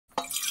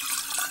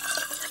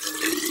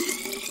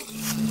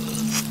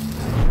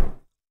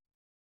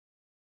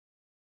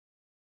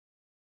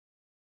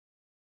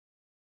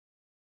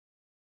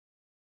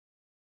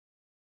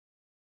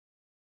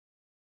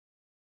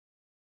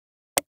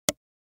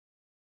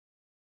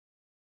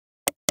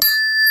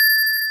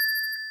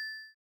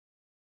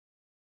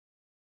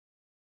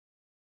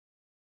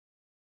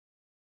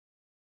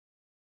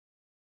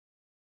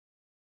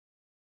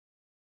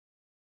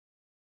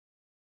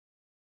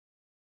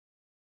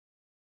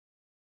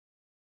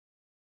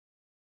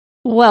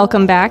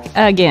Welcome back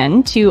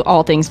again to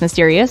All Things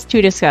Mysterious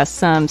to discuss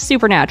some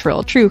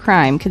supernatural, true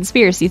crime,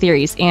 conspiracy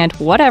theories, and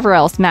whatever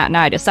else Matt and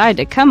I decide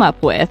to come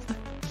up with.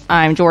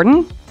 I'm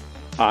Jordan.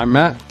 I'm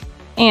Matt.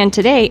 And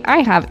today I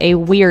have a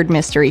weird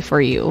mystery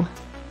for you.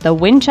 The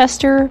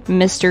Winchester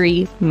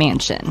Mystery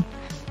Mansion.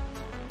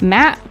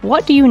 Matt,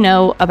 what do you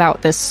know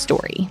about this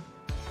story?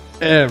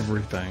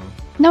 Everything.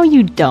 No,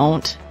 you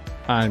don't.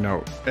 I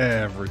know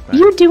everything.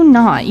 You do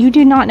not. You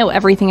do not know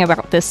everything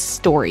about this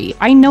story.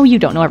 I know you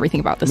don't know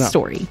everything about this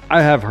story.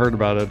 I have heard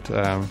about it.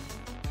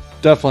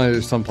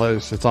 Definitely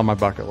someplace. It's on my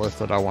bucket list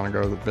that I want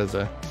to go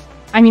visit.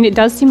 I mean, it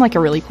does seem like a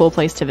really cool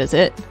place to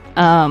visit.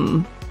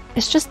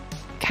 It's just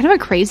kind of a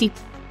crazy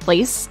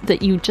place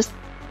that you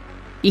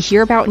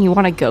hear about and you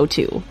want to go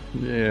to.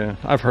 Yeah,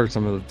 I've heard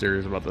some of the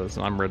theories about this,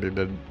 and I'm ready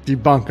to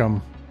debunk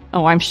them.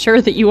 Oh, I'm sure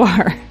that you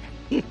are.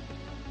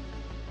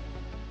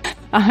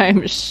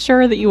 I'm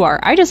sure that you are.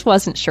 I just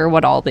wasn't sure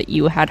what all that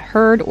you had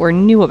heard or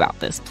knew about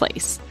this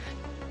place.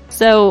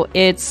 So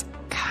it's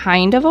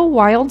kind of a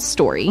wild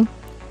story.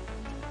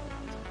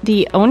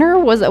 The owner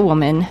was a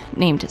woman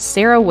named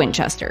Sarah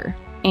Winchester.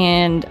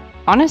 And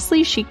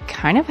honestly, she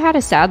kind of had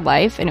a sad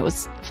life and it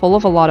was full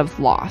of a lot of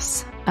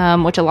loss,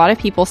 which a lot of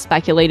people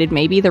speculated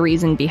may be the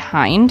reason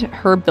behind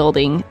her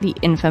building the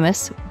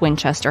infamous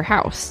Winchester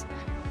house.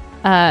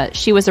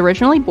 She was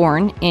originally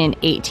born in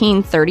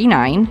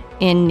 1839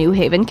 in New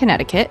Haven,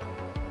 Connecticut,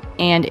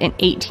 and in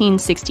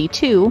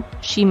 1862,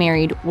 she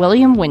married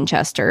William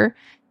Winchester,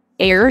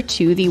 heir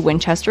to the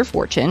Winchester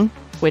fortune,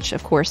 which,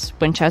 of course,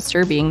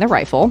 Winchester being the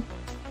rifle.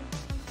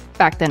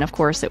 Back then, of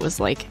course, it was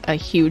like a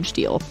huge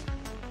deal.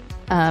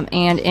 And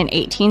in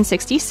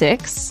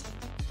 1866,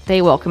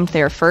 they welcomed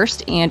their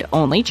first and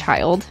only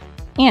child,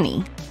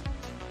 Annie.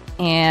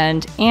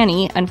 And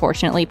Annie,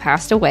 unfortunately,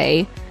 passed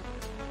away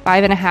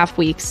 5.5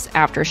 weeks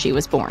after she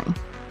was born.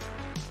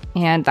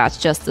 And that's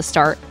just the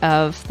start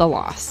of the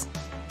loss.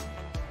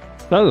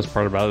 That is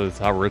part about it, is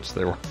how rich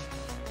they were.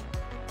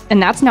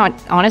 And that's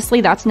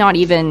not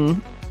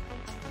even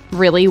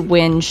really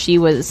when she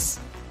was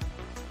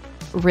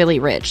really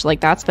rich. Like,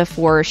 that's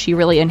before she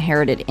really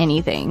inherited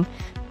anything.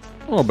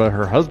 Well, but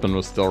her husband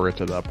was still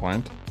rich at that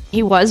point.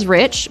 He was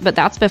rich, but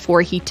that's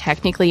before he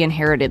technically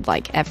inherited,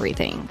 like,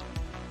 everything.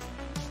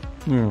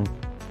 Yeah.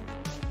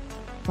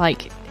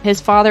 Like, his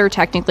father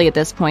technically at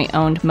this point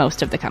owned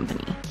most of the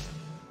company.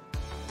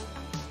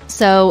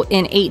 So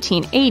in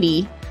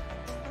 1880,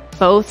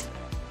 both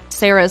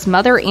Sarah's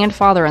mother and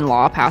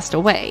father-in-law passed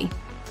away,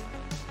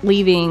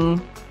 leaving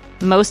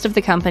most of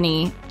the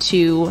company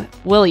to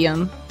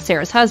William,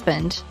 Sarah's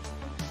husband,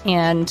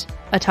 and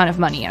a ton of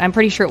money. And I'm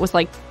pretty sure it was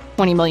like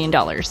 $20 million.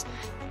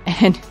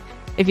 And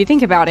if you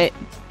think about it,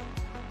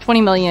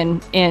 $20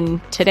 million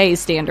in today's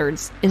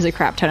standards is a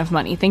crap ton of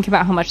money. Think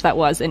about how much that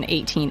was in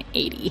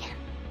 1880.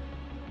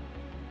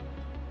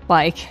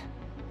 Like,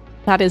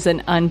 that is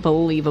an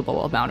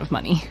unbelievable amount of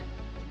money.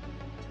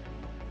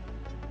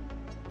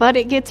 But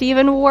it gets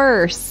even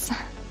worse.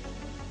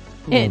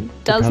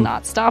 It does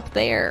not stop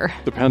there.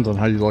 Depends on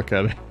how you look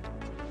at it.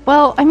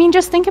 Well, I mean,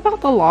 just think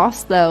about the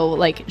loss, though.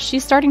 Like,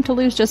 she's starting to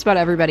lose just about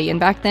everybody. And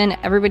back then,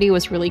 everybody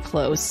was really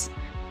close.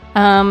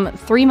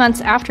 3 months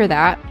after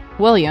that,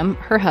 William,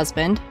 her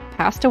husband,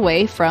 passed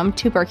away from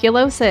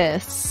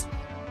tuberculosis,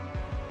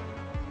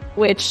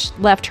 which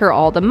left her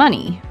all the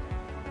money.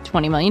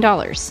 $20 million,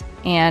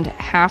 and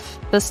half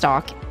the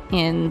stock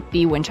in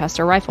the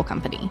Winchester Rifle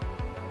Company.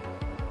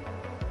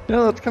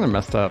 Yeah, that's kind of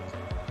messed up.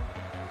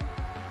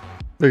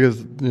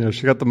 Because,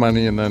 she got the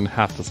money and then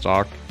half the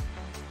stock,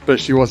 but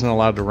she wasn't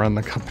allowed to run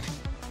the company.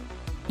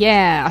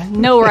 Yeah,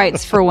 no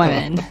rights for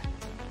women.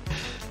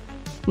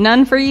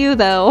 None for you,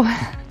 though.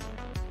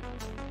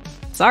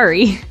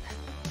 Sorry.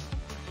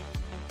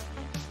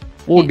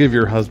 We'll give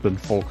your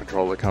husband full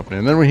control of the company,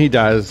 and then when he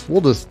dies,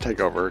 we'll just take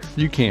over.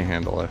 You can't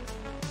handle it.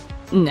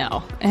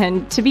 No.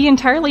 And to be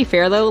entirely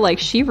fair, though, like,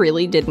 she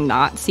really did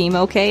not seem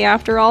okay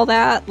after all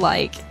that.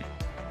 Like,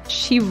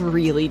 she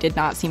really did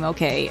not seem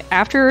okay.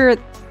 After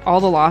all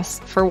the loss,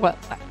 for what,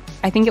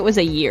 I think it was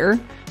a year,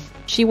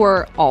 she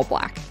wore all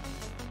black.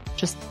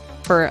 Just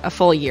for a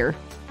full year.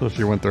 So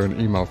she went through an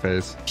emo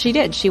phase. She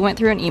did. She went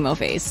through an emo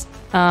phase.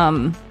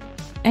 And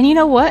you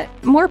know what?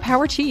 More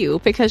power to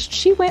you, because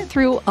she went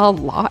through a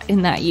lot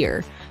in that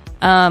year.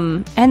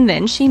 And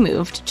then she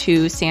moved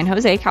to San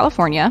Jose,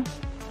 California,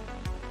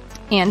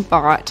 and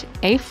bought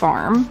a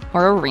farm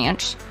or a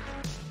ranch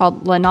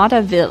called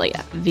Lanada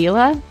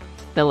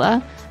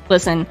Villa.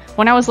 Listen,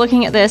 when I was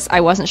looking at this,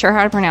 I wasn't sure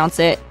how to pronounce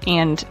it,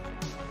 and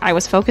I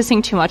was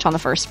focusing too much on the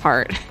first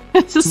part.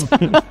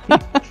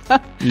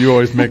 You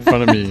always make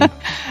fun of me. I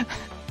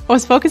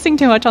was focusing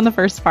too much on the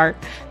first part.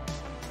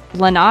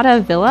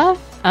 Lanada Villa,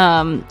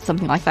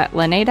 something like that.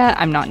 Lanada,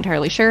 I'm not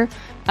entirely sure.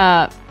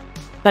 But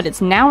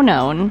it's now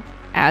known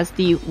as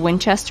the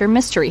Winchester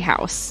Mystery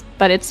House,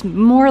 but it's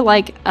more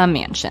like a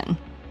mansion.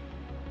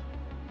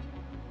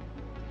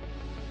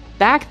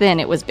 Back then,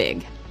 it was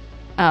big,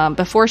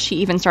 before she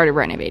even started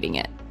renovating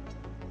it.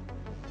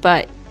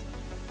 But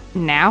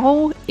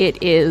now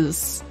it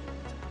is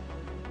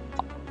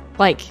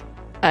like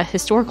a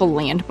historical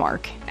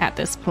landmark at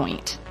this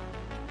point.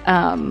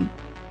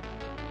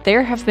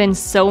 There have been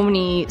so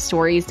many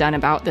stories done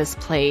about this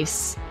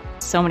place,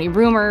 so many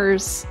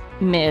rumors,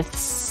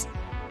 myths,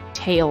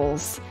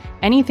 tales,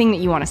 anything that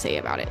you want to say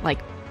about it. Like,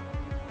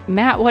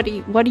 Matt, what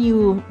do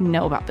you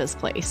know about this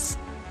place?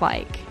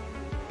 Like,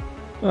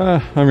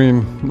 I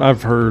mean,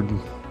 I've heard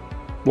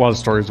a lot of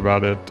stories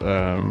about it.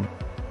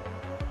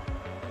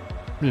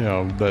 You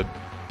know, that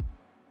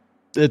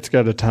it's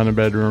got a ton of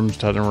bedrooms,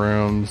 ton of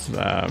rooms,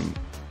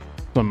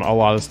 a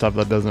lot of stuff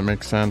that doesn't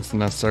make sense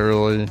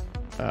necessarily.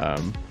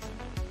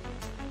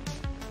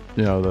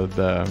 You know,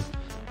 a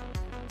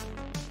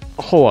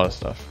whole lot of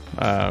stuff.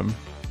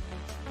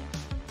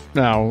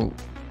 Now,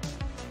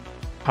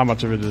 how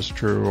much of it is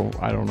true,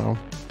 I don't know,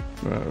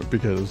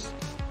 because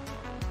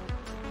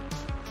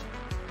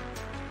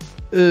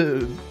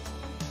it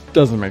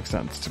doesn't make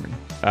sense to me.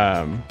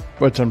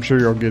 Which I'm sure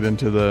you'll get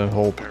into the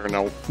whole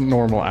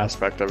paranormal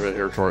aspect of it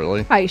here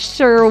shortly. I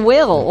sure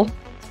will.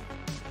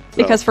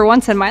 Because for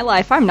once in my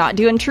life, I'm not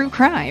doing true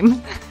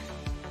crime.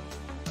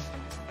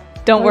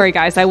 Don't worry,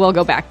 guys. I will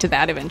go back to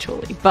that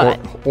eventually. But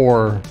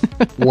or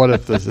what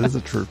if this is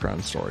a true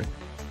crime story?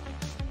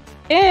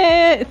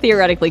 It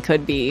theoretically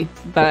could be,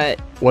 but...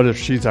 What if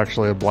she's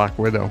actually a Black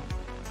Widow?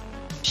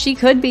 She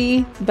could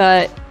be,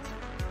 but...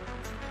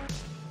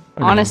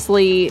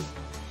 honestly...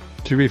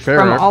 To be fair...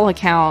 From all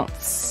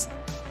accounts,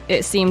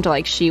 it seemed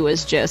like she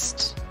was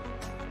just...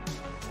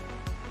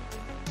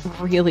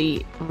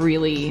 really,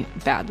 really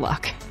bad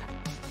luck.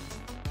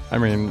 I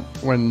mean,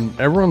 when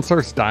everyone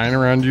starts dying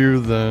around you,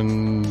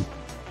 then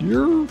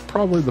you're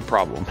probably the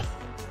problem.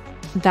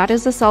 That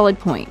is a solid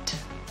point.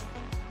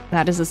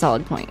 That is a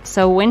solid point.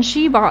 So when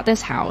she bought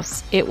this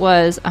house, it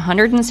was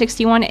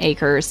 161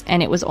 acres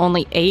and it was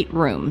only 8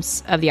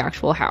 rooms of the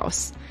actual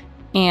house.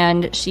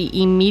 And she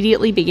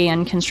immediately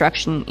began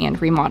construction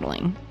and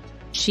remodeling.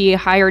 She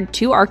hired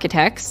 2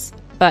 architects,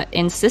 but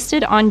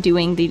insisted on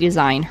doing the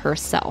design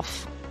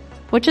herself,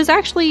 which is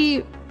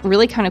actually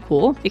really kind of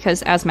cool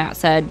because, as Matt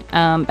said,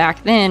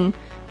 back then,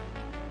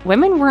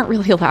 women weren't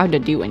really allowed to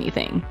do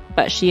anything,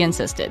 but she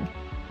insisted.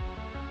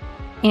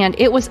 And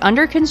it was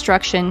under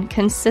construction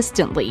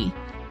consistently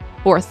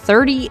for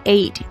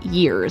 38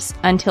 years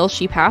until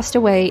she passed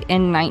away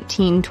in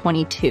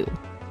 1922.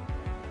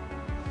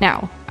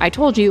 Now, I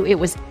told you it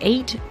was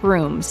 8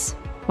 rooms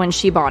when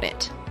she bought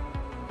it.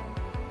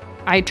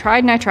 I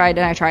tried and I tried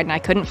and I tried and I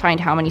couldn't find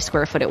how many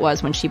square foot it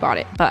was when she bought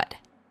it, but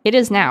it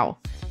is now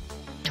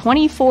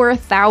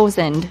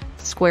 24,000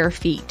 square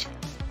feet.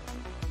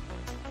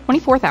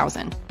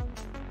 24,000.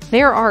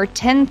 There are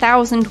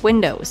 10,000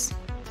 windows,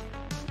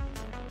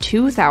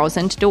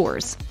 2,000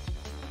 doors,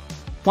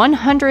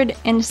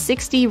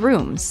 160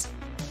 rooms,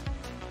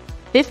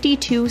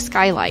 52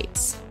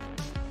 skylights,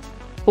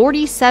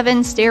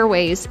 47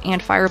 stairways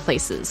and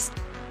fireplaces,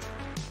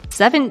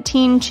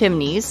 17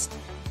 chimneys,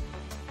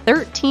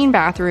 13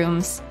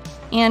 bathrooms,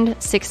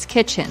 and 6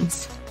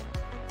 kitchens.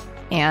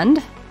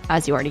 And,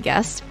 as you already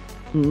guessed,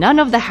 none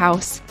of the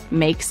house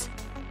makes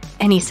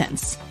any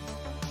sense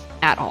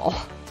at all.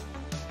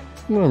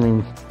 Well, I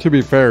mean, to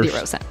be fair,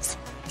 0 sense.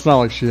 It's not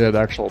like she had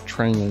actual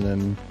training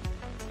in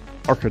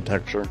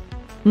architecture.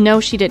 No,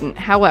 she didn't.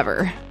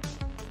 However,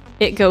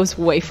 it goes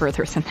way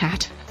further than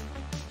that.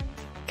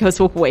 It goes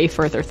way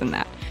further than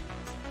that.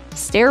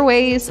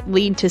 Stairways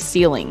lead to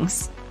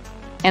ceilings,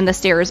 and the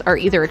stairs are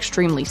either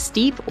extremely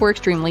steep or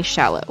extremely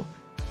shallow.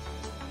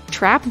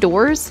 Trap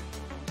doors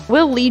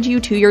will lead you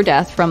to your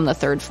death from the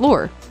 3rd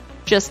floor.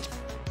 Just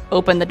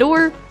open the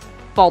door,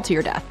 fall to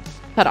your death.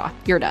 Ta-da,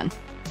 you're done.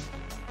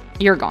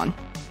 You're gone.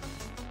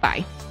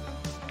 Bye.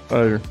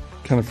 I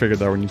kind of figured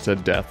that when you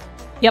said death.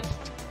 Yep.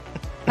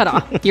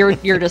 Ta-da.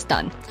 You're just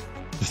done.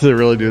 Does it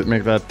really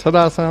make that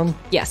ta-da sound?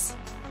 Yes.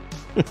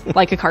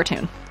 Like a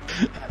cartoon.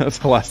 That's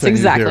the last That's thing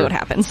exactly you hear. what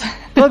happens.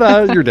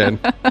 Ta-da, you're dead.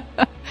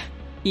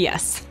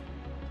 Yes.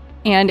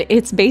 And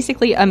it's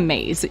basically a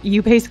maze.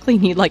 You basically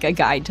need like a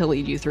guide to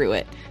lead you through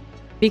it.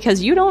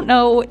 Because you don't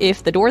know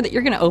if the door that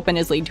you're going to open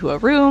is lead to a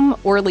room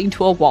or lead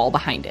to a wall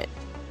behind it.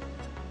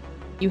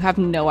 You have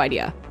no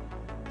idea.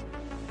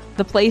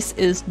 The place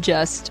is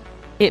just,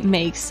 it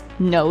makes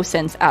no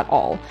sense at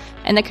all.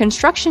 And the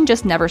construction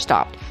just never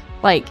stopped.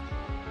 Like,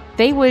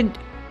 they would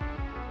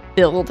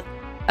build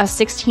a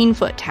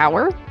 16-foot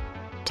tower,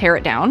 tear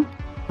it down,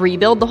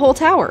 rebuild the whole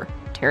tower,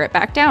 tear it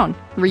back down,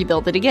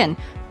 rebuild it again,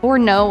 for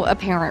no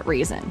apparent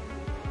reason.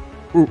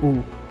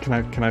 Ooh.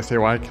 Can I say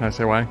why? Can I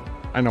say why?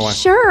 I know why.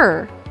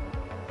 Sure.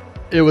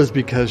 It was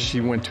because she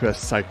went to a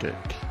psychic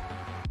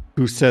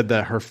who said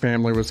that her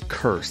family was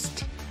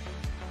cursed.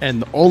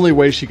 And the only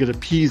way she could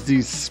appease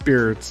these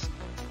spirits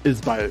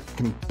is by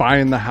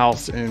buying the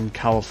house in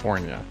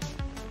California.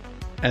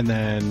 And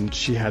then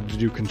she had to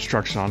do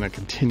construction on it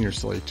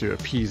continuously to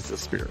appease the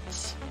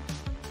spirits.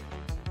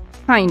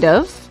 Kind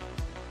of.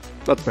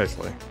 That's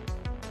basically.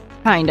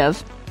 Kind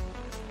of.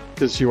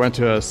 Because she went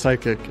to a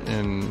psychic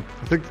in,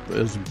 I think it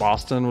was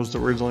Boston was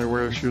originally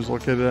where she was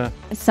located at.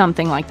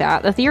 Something like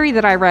that. The theory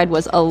that I read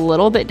was a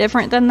little bit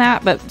different than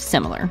that, but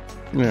similar.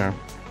 Yeah.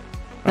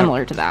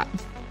 Similar to that.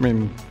 I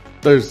mean,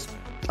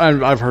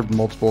 I've heard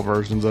multiple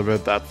versions of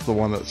it. That's the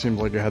one that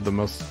seems like it had the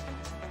most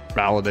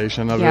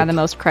validation of it. Yeah, the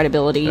most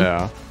credibility.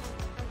 Yeah.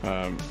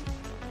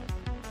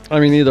 I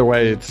mean, either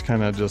way, it's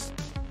kind of just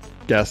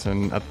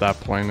guessing at that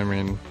point. I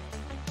mean,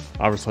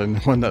 obviously, no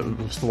one that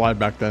was alive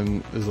back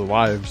then is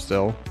alive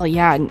still. Well,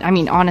 yeah. I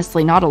mean,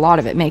 honestly, not a lot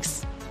of it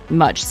makes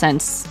much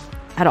sense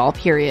at all,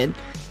 period.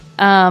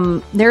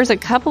 There's a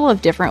couple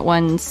of different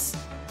ones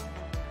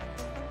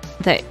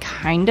that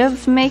kind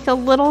of make a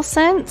little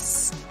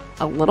sense.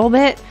 A little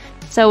bit.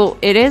 So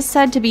it is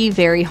said to be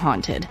very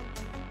haunted.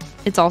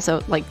 It's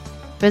also, like,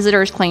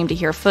 visitors claim to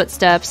hear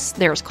footsteps.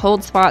 There's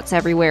cold spots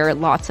everywhere,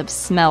 lots of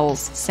smells,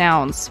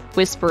 sounds,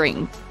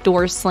 whispering,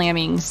 doors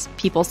slammings.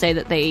 People say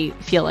that they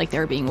feel like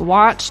they're being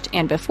watched.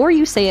 And before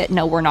you say it,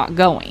 no, we're not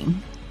going.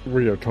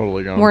 We are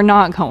totally going. We're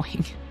not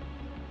going.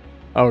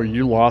 Oh,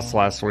 you lost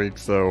last week,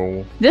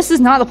 so... This is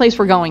not the place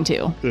we're going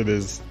to. It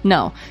is.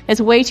 No, it's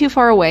way too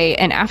far away.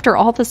 And after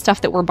all the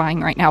stuff that we're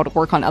buying right now to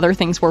work on other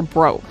things, we're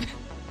broke.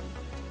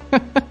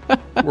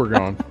 We're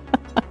going.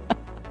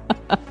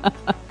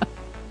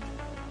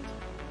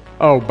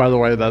 Oh, by the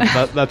way,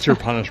 that's your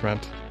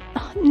punishment.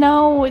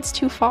 No, it's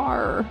too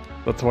far.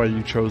 That's why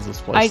you chose this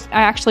place.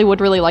 I actually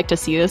would really like to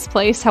see this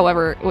place.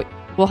 However,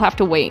 we'll have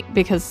to wait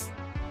because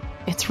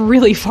it's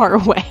really far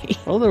away.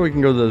 Well, then we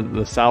can go to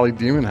the Sally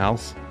Demon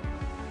House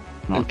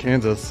in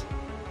Kansas.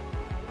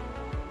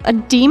 A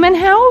demon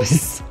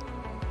house?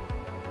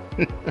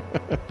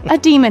 A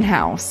demon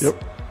house?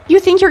 Yep. You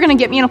think you're going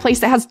to get me in a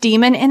place that has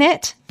demon in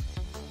it?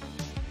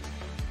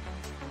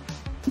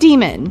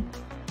 Demon.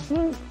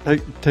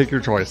 Take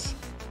your choice.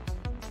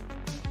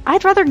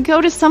 I'd rather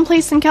go to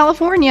someplace in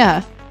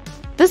California.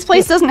 This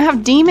place doesn't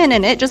have demon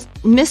in it, just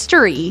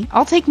mystery.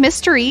 I'll take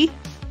mystery.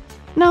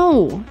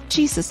 No.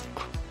 Jesus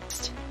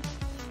Christ.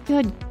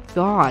 Good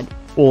God.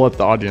 We'll let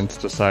the audience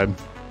decide.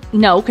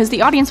 No, because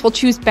the audience will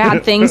choose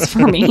bad things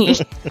for me.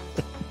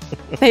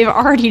 They've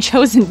already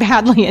chosen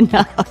badly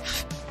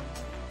enough.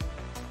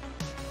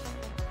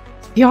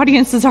 The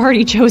audience has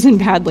already chosen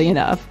badly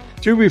enough.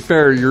 To be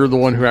fair, you're the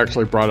one who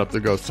actually brought up the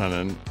ghost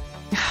hunting.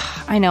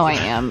 I know I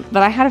am,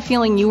 but I had a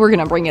feeling you were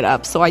going to bring it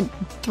up, so I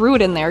threw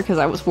it in there because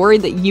I was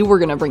worried that you were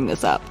going to bring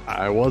this up.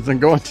 I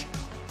wasn't going to.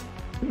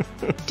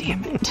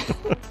 Damn it.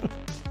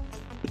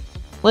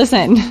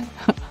 Listen,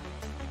 I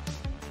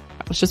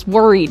was just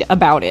worried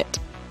about it.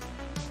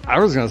 I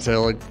was going to say,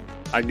 like,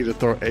 I get to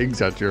throw eggs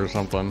at you or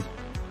something.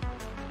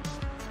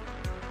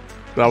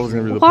 That was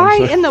going to be the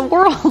punishment. Why in the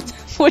world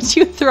would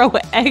you throw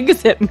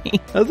eggs at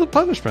me? As a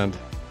punishment.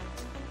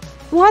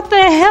 What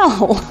the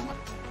hell?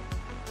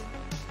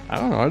 I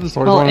don't know. I just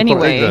always want to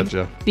throw eggs at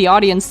you. The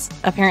audience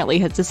apparently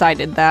has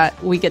decided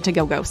that we get to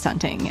go ghost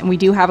hunting, and we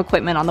do have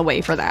equipment on the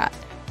way for that.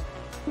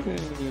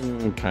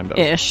 Kind of.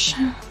 Ish.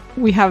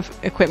 We have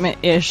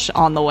equipment-ish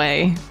on the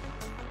way.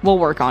 We'll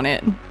work on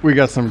it. We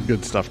got some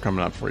good stuff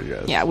coming up for you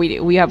guys. Yeah, we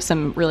do. We have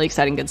some really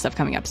exciting good stuff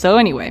coming up. So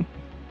anyway,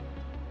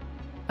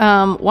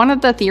 one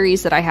of the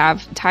theories that I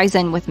have ties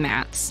in with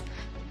Matt's.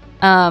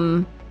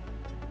 And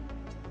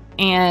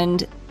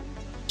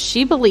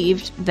she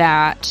believed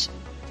that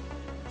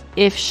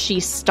if she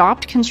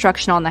stopped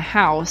construction on the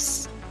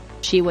house,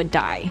 she would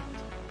die.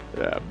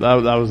 Yeah,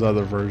 that was the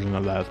other version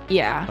of that.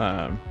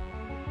 Yeah.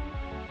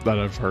 That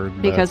I've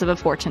heard. Because of a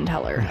fortune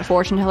teller. A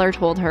fortune teller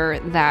told her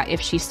that if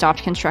she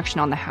stopped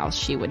construction on the house,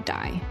 she would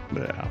die.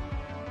 Yeah.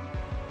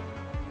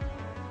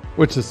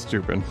 Which is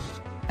stupid.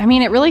 I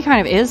mean, it really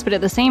kind of is, but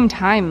at the same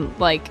time,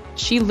 like,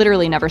 she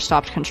literally never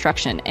stopped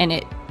construction, and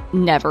it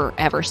never,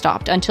 ever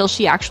stopped until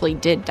she actually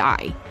did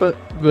die. But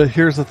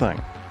here's the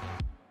thing.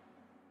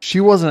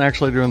 She wasn't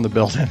actually doing the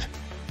building.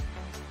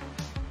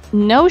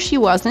 No, she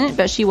wasn't,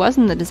 but she was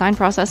in the design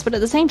process. But at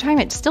the same time,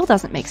 it still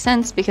doesn't make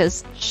sense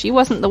because she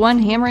wasn't the one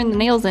hammering the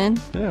nails in.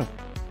 Yeah.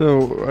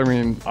 So, I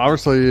mean,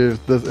 obviously,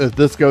 if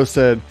this ghost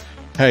said,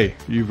 hey,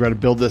 you've got to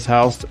build this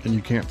house and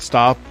you can't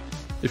stop.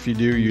 If you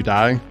do, you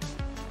die.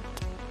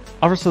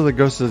 Obviously, the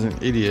ghost is an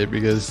idiot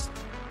because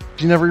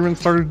she never even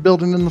started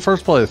building in the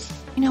first place.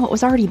 You know, it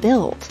was already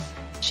built.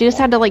 She just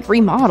had to, like,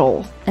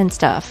 remodel and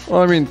stuff.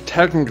 Well, I mean,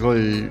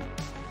 technically,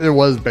 it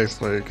was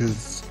basically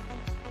because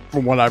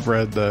from what I've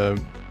read,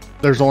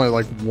 there's only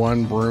like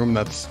one room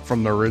that's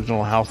from the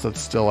original house that's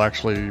still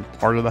actually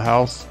part of the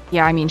house.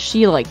 Yeah, I mean,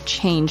 she like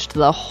changed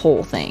the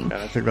whole thing. And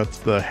I think that's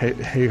the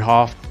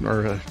hayloft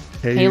or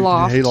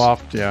hayloft.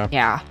 Hayloft, yeah.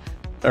 Yeah.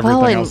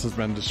 Everything else has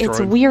been destroyed.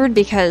 It's weird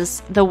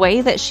because the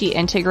way that she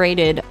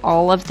integrated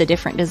all of the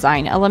different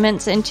design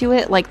elements into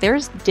it, like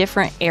there's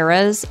different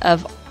eras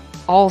of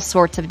all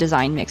sorts of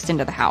design mixed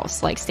into the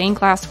house, like stained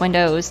glass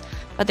windows,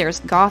 but there's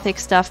Gothic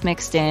stuff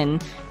mixed in,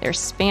 there's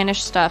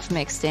Spanish stuff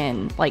mixed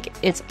in, like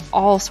it's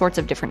all sorts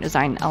of different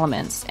design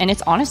elements, and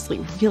it's honestly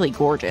really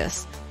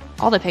gorgeous.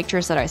 All the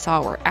pictures that I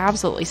saw were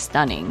absolutely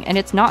stunning, and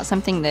it's not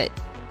something that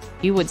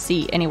you would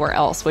see anywhere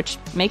else, which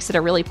makes it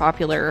a really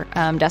popular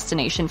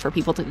destination for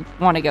people to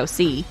want to go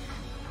see.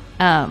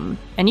 And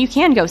you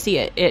can go see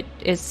it. It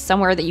is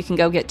somewhere that you can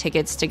go get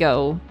tickets to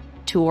go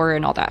tour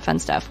and all that fun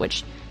stuff,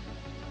 which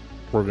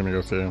we're gonna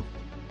go see.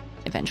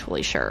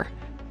 Eventually, sure.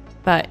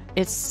 But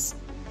it's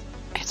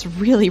it's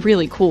really,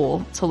 really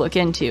cool to look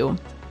into.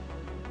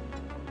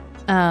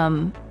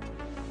 But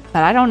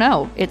I don't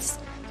know.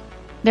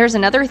 There's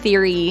another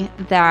theory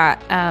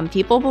that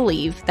people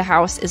believe the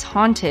house is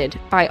haunted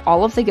by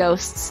all of the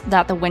ghosts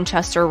that the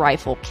Winchester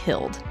rifle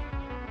killed.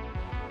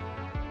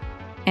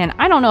 And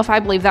I don't know if I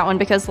believe that one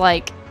because,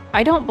 like,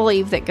 I don't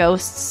believe that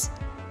ghosts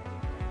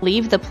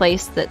leave the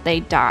place that they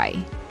die.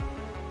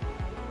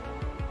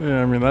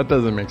 Yeah, I mean, that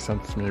doesn't make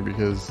sense to me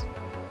because,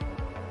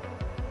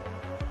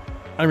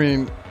 I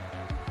mean,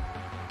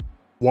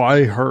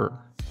 why her?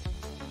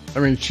 I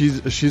mean,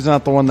 she's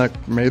not the one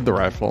that made the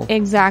rifle.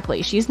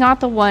 Exactly. She's not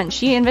the one.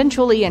 She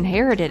eventually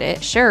inherited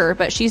it, sure,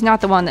 but she's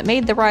not the one that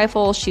made the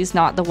rifle. She's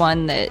not the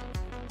one that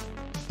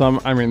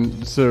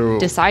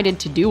decided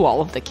to do all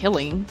of the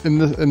killing.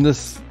 In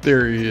this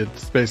theory,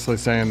 it's basically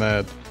saying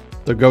that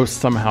the ghost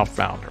somehow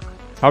found her.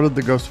 How did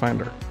the ghost find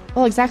her?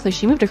 Well, exactly.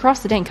 She moved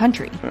across the dang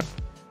country. Yeah.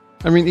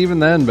 I mean, even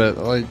then, but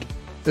like,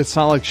 it's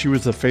not like she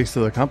was the face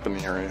of the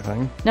company or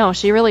anything. No,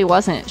 she really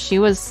wasn't. She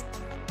was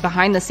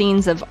behind the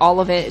scenes of all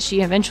of it.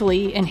 She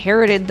eventually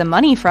inherited the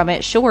money from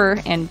it, sure,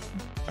 and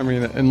I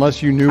mean,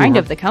 unless you knew kind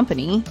of the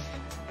company.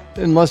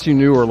 Unless you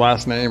knew her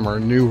last name or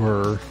knew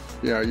her,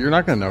 you're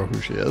not going to know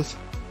who she is.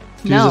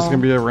 She's just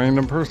going to be a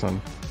random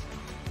person.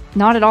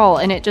 Not at all.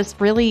 And it just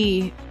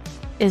really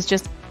is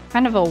just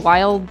kind of a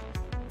wild,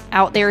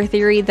 out there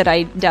theory that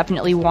I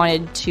definitely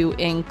wanted to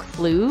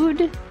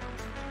include,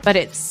 but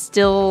it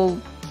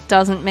still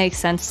doesn't make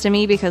sense to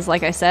me because,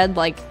 like I said,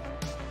 like,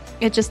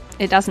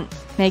 it doesn't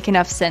make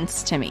enough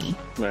sense to me.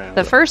 Yeah.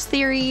 The first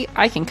theory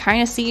I can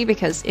kind of see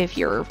because if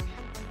you're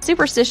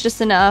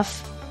superstitious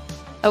enough,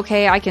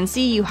 okay, I can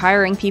see you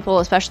hiring people,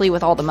 especially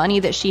with all the money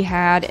that she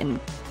had, and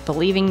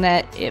believing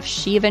that if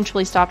she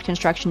eventually stopped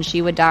construction,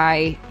 she would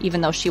die,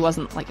 even though she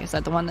wasn't, like I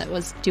said, the one that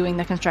was doing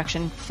the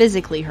construction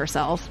physically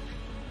herself.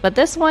 But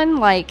this one,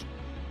 like,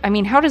 I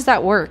mean, how does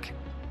that work?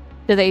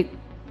 Do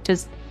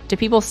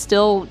people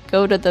still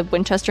go to the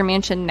Winchester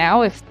mansion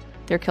now if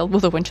they're killed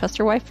with a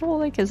Winchester rifle?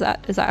 Like, is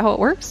that how it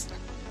works?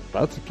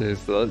 That's the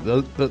case.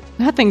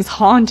 That thing's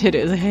haunted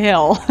as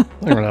hell.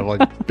 They're gonna have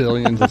like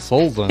billions of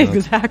souls in it.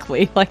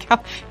 Exactly. Like,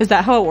 is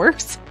that how it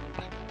works?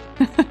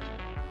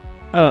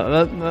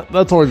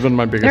 That's always been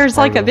my biggest. There's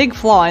like a big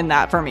flaw in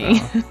that for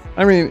me.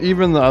 I mean,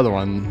 even the other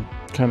one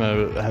kind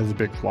of has a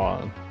big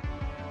flaw.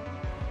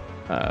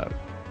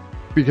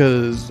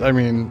 Because I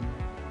mean,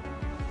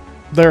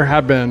 there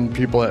have been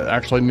people that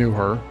actually knew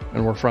her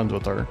and were friends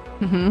with her.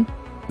 Mm-hmm.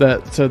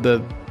 That said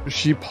that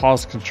she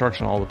paused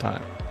construction all the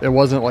time. It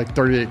wasn't like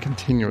 38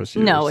 continuous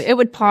years. No, it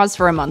would pause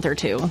for a month or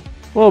two.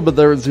 Well, but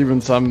there was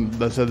even some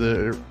that said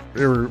that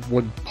it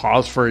would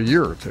pause for a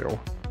year or two.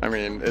 I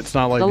mean, it's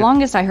not like... The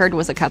longest I heard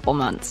was a couple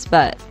months,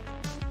 but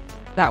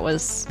that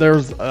was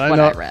what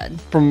I read.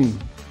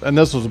 And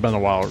this was been a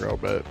while ago,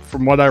 but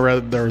from what I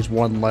read, there was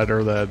one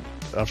letter that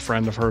a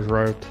friend of hers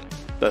wrote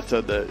that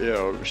said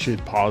that,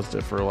 she'd paused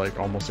it for like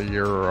almost a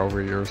year or over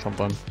a year or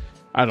something.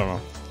 I don't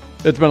know.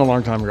 It's been a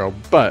long time ago,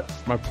 but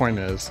my point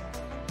is,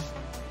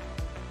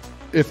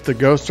 if the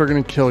ghosts are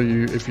going to kill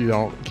you if you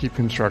don't keep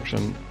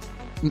construction,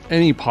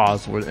 any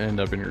pause would end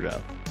up in your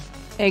death.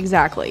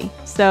 Exactly.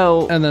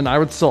 So, and then I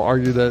would still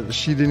argue that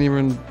she didn't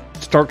even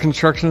start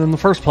construction in the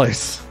first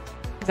place.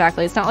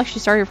 Exactly. It's not like she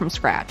started from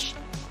scratch.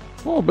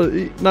 Well, but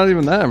not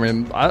even that. I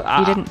mean,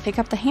 you didn't pick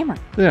up the hammer.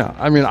 Yeah.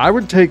 I mean, I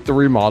would take the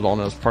remodeling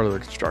as part of the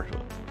construction.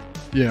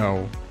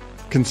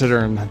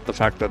 Considering the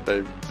fact that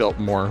they built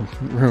more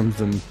rooms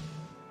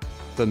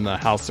than the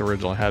house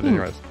originally had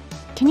anyways.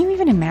 Can you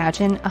even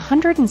imagine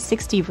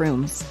 160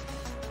 rooms?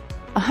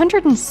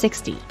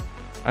 160.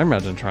 I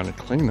imagine trying to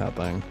clean that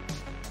thing.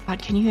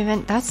 God, can you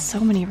even? That's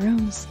so many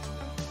rooms.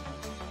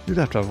 You'd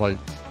have to have like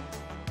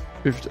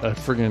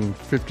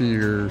 50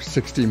 or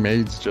 60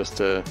 maids just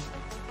to...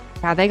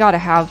 Yeah, they got to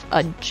have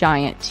a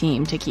giant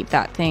team to keep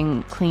that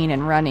thing clean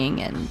and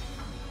running. And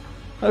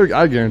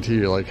I guarantee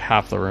you, like,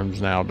 half the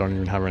rooms now don't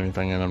even have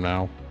anything in them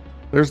now.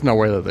 There's no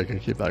way that they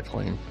could keep that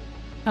clean.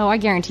 Oh, I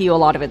guarantee you a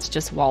lot of it's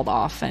just walled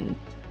off and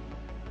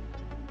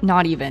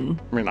not even...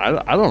 I mean, I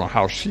don't know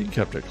how she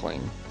kept it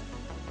clean.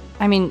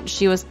 I mean,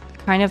 she was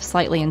kind of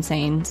slightly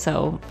insane,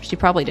 so she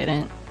probably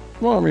didn't.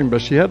 Well, I mean,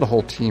 but she had a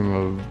whole team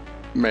of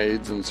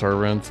maids and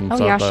servants and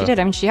stuff. Oh, yeah, she did.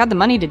 I mean, she had the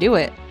money to do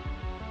it.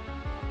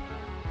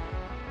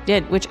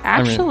 Did, which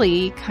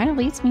actually kind of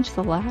leads me to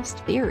the last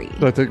theory.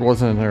 I think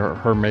wasn't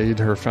her maid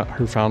who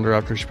found her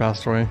after she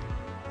passed away?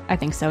 I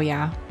think so,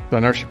 yeah. I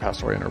know she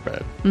passed away in her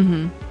bed.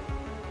 Mm-hmm.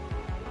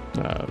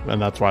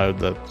 And that's why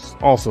that's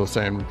also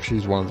saying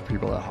she's one of the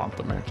people that haunt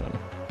the mansion.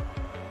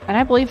 And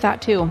I believe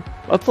that too.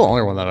 That's the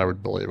only one that I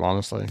would believe,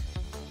 honestly.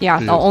 Yeah,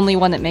 the only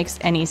one that makes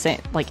any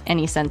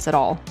sense at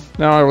all.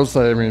 Now, I will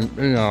say, I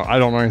mean, I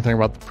don't know anything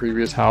about the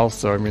previous house,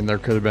 so I mean, there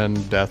could have been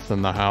death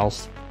in the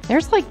house.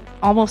 There's like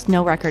almost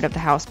no record of the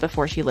house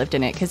before she lived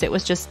in it because it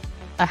was just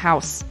a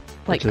house,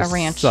 like a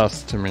ranch.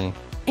 Sus to me.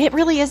 It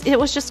really is. It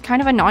was just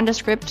kind of a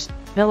nondescript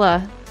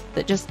villa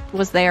that just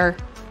was there.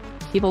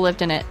 People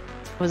lived in it.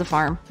 It was a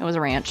farm. It was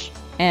a ranch.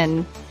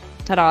 And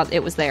ta-da,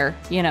 it was there,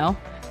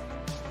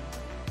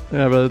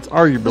 Yeah, but it's It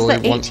was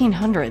arguably the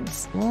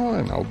 1800s. Well,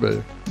 I know,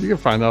 but you can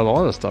find out a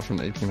lot of stuff in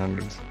the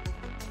 1800s.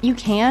 You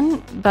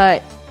can,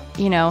 but,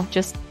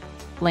 just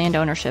land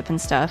ownership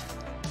and stuff.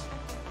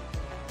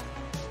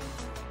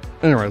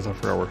 Anyways, I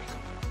forgot where.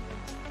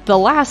 The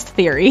last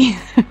theory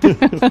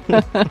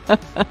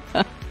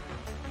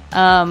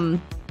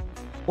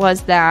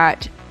was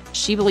that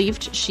she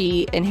believed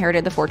she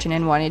inherited the fortune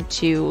and wanted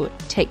to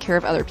take care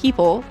of other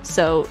people.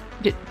 So,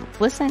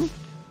 listen.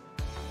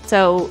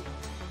 So,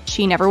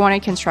 she never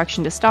wanted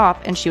construction to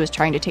stop, and she was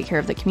trying to take care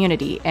of the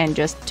community and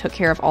just took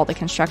care of all the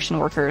construction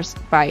workers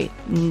by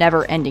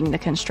never ending the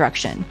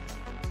construction.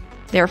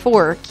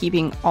 Therefore,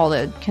 keeping all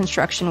the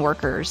construction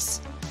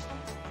workers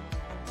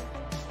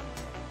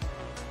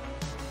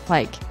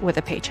with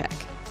a paycheck.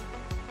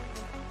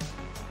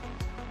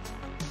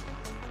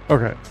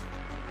 Okay.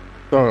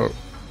 So, a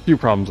few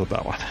problems with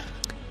that one.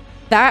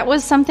 That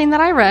was something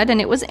that I read,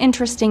 and it was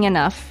interesting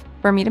enough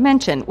for me to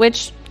mention,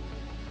 which,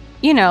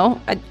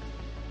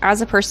 as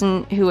a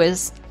person who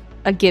is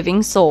a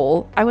giving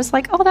soul, I was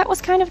like, oh, that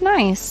was kind of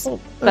nice.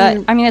 Well,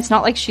 but, it's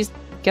not like she's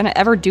going to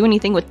ever do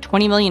anything with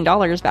 $20 million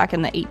back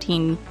in the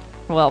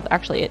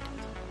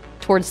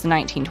towards the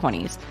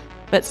 1920s.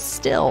 But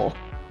still.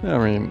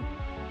 Yeah,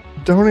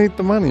 donate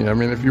the money.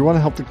 If you want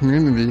to help the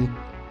community,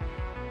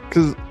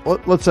 because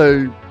let's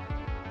say,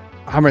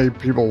 how many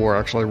people were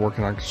actually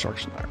working on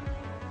construction there?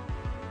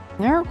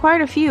 There are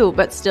quite a few,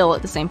 but still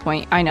at the same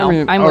point, I know.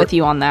 I'm with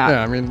you on that.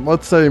 Yeah,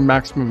 let's say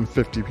maximum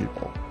 50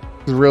 people.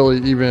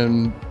 Really,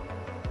 even,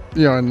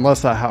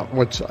 unless that house,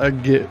 which I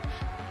get,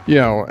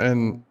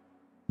 and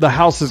the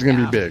house is going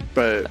to be big,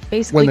 but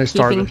basically when they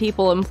keeping started,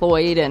 people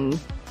employed and...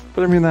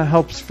 But that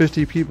helps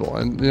 50 people.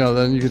 And,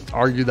 then you could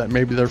argue that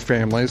maybe they're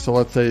family. So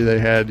let's say they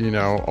had,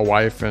 a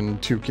wife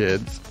and 2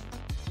 kids.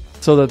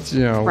 So that's,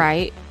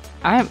 Right.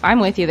 I'm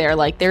with you there.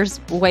 There's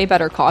way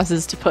better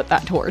causes to put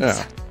that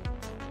towards.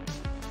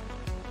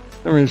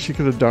 Yeah. She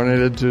could have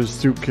donated to a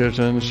soup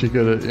kitchen. She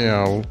could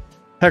have,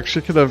 heck, she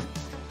could have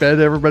fed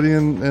everybody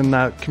in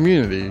that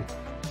community.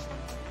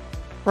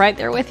 Right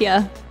there with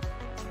you.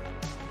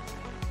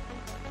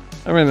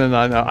 And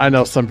I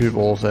know some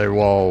people will say,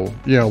 well,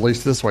 at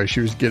least this way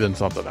she was getting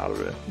something out of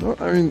it. No,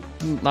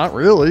 not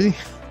really. It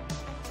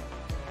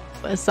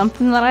was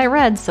something that I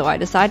read, so I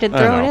decided to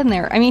throw it in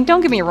there.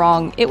 Don't get me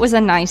wrong. It was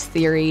a nice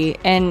theory,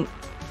 and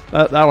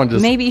that one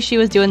just... Maybe she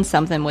was doing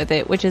something with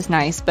it, which is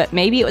nice, but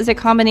maybe it was a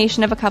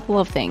combination of a couple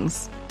of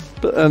things.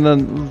 And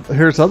then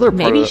here's other part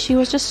Maybe she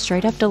was just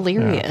straight up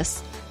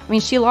delirious. Yeah.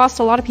 She lost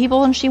a lot of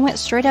people, and she went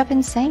straight up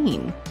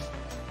insane.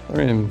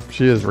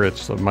 She is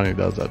rich, so money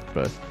does that,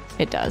 but...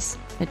 It does.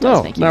 It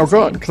does make you insane.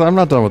 Go on, because I'm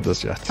not done with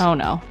this yet. Oh,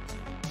 no.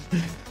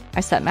 I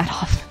set Matt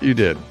off. You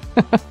did.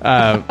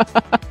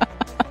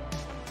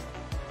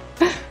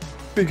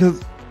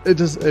 Because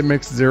it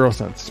makes zero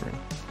sense to me.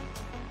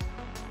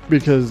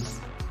 Because,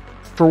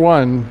 for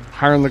one,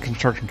 hiring the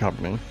construction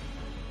company,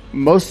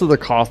 most of the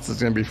cost is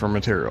going to be for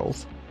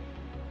materials.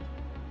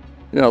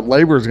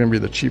 Labor is going to be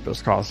the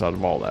cheapest cost out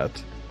of all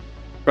that,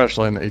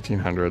 especially in the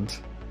 1800s.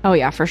 Oh,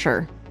 yeah, for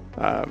sure.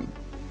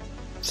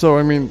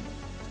 So,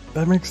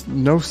 that makes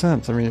no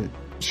sense.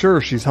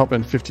 Sure, she's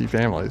helping 50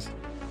 families.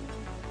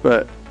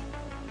 But,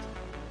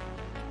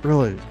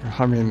 really,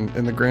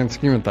 in the grand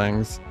scheme of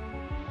things,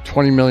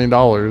 $20 million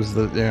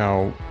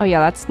that, Oh, yeah,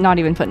 that's not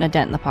even putting a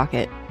dent in the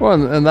pocket.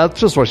 Well, and that's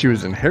just what she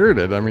was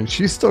inherited.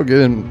 She's still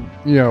getting,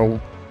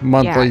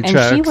 monthly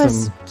checks she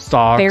was and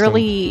stocks.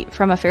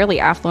 From a fairly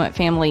affluent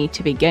family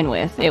to begin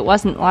with. It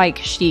wasn't like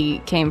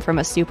she came from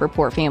a super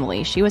poor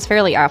family. She was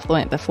fairly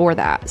affluent before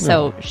that.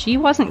 So she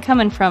wasn't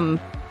coming from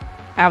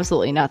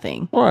absolutely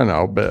nothing. Well, I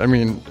know, but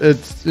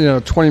it's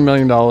 $20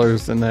 million,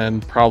 and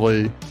then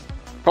probably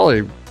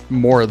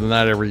more than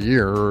that every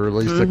year, or at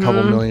least a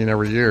couple million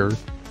every year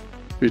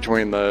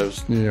between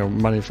those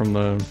money from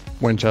the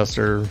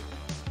Winchester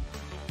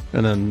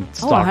and then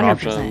stock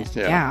options.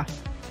 Yeah.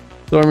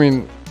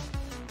 So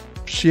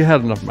she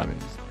had enough money,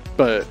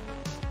 but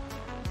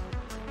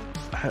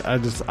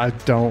I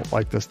don't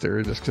like this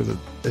theory just because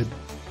it.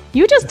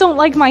 You just don't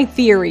like my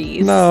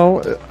theories.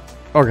 No.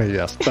 Okay,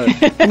 yes, but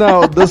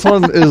no, this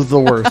one is the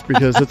worst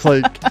because it's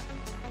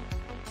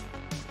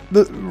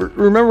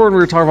remember when we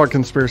were talking about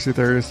conspiracy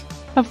theories?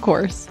 Of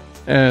course.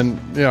 And,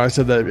 I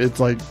said that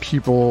it's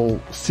people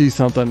see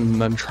something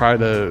and then try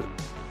to,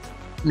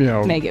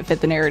 make it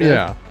fit the narrative.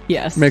 Yeah.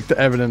 Yes. Make the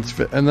evidence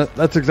fit. And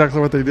that's exactly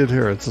what they did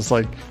here. It's just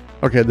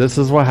okay, this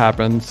is what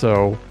happened.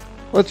 So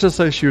let's just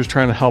say she was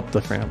trying to help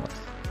the family.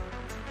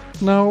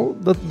 No,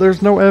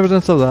 there's no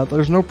evidence of that.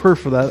 There's no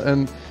proof of that.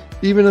 And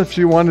even if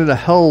she wanted to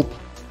help,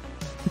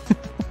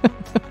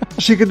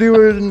 she could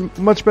do it in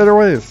much better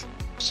ways.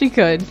 She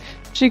could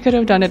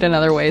have done it in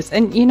other ways.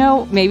 And,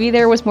 maybe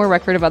there was more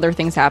record of other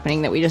things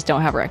happening that we just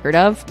don't have record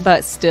of.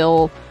 But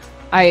still,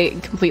 I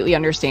completely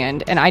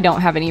understand. And I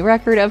don't have any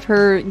record of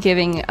her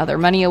giving other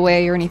money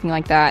away or anything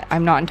like that.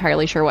 I'm not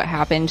entirely sure what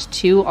happened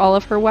to all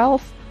of her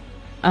wealth.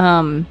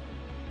 That's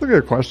a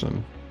good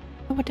question.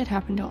 What did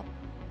happen to her?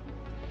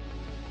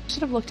 I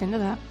should have looked into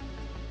that.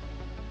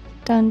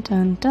 Dun,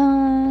 dun,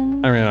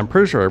 dun. I mean, I'm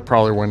pretty sure it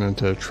probably went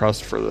into a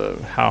trust for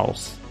the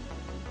house.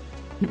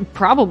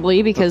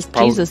 Probably, because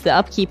Jesus, the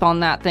upkeep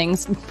on that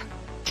thing's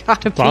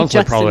gotta be Honestly,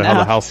 just probably enough. how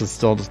the house is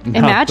still just not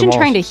Imagine demolished.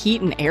 trying to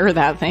heat and air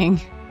that thing.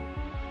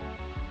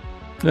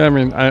 Yeah, I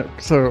mean,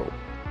 so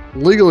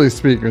legally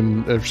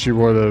speaking, if she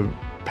would have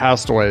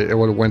passed away, it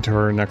would have went to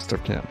her next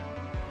of kin.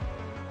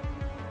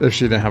 If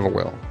she didn't have a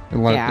will.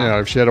 And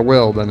if she had a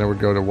will, then it would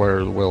go to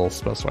where the will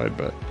specified.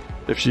 But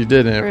if she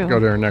didn't, it would go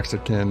to her next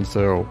of kin.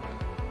 So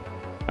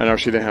I know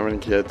she didn't have any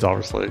kids,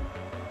 obviously.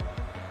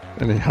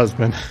 Any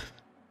husband.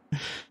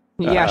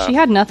 Yeah, she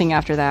had nothing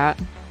after that.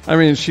 I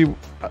mean,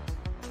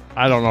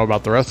 I don't know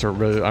about the rest of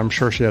her, but I'm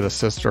sure she had a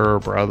sister,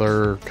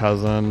 brother,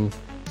 cousin.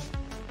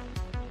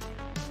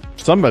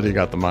 Somebody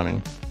got the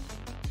money.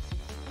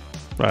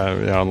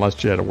 Unless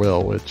she had a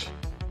will, which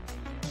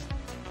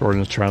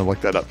Jordan is trying to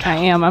look that up. I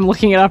am. I'm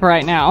looking it up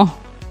right now.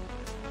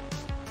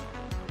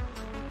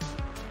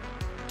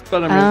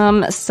 But I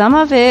mean, some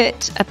of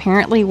it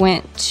apparently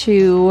went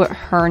to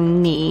her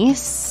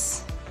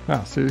niece.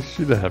 see,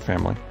 she did have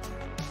family.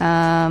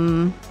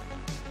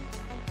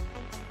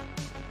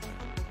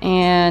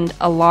 And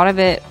a lot of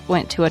it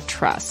went to a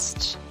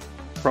trust.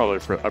 Probably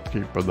for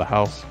upkeep of the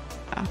house.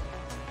 Yeah.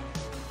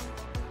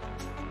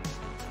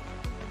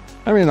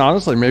 I mean,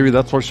 honestly, maybe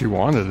that's what she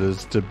wanted,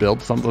 is to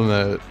build something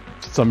that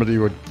somebody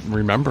would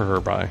remember her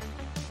by.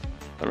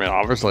 I mean,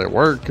 obviously it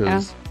worked,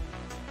 because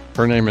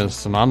her name is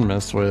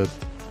synonymous with,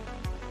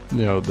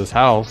 this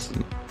house.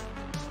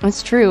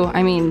 It's true.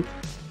 I mean,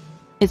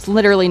 it's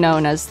literally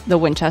known as the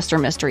Winchester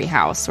Mystery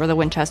House or the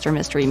Winchester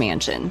Mystery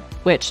Mansion,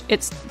 which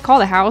it's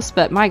called a house,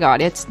 but my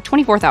God, it's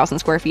 24,000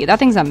 square feet. That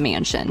thing's a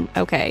mansion.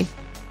 Okay.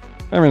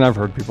 I mean, I've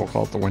heard people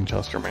call it the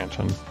Winchester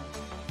Mansion.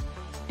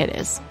 It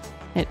is.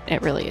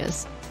 It really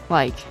is.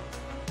 Like,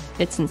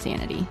 it's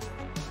insanity.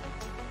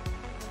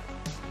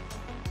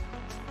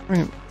 I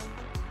mean,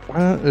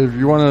 if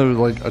you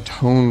want to,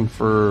 atone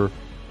for,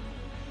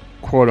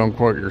 quote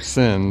unquote, your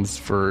sins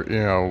for,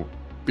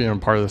 being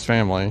part of this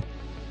family,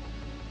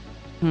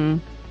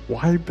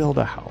 why build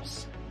a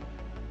house?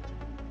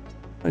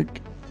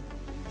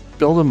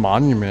 Build a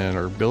monument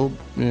or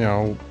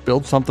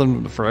build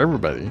something for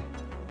everybody.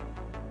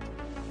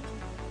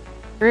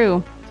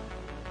 True.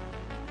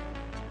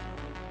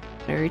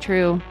 Very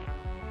true.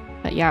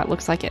 But yeah, it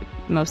looks like it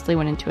mostly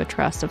went into a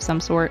trust of some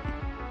sort.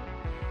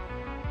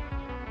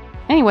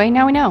 Anyway,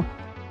 now we know.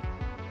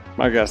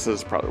 My guess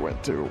is probably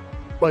went to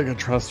a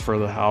trust for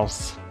the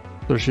house.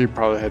 So she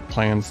probably had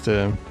plans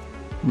to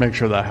make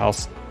sure that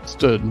house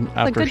stood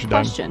after she died. Good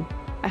question.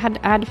 I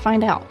had to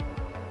find out.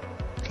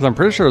 Because I'm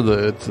pretty sure that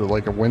it's a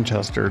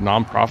Winchester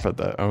nonprofit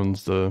that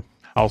owns the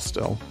house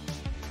still.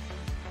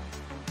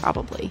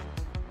 Probably.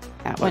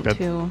 That went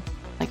to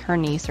her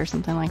niece or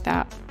something like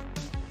that.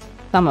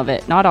 Some of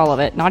it, not all of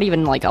it, not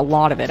even a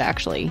lot of it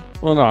actually.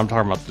 Well, no, I'm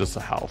talking about just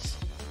the house,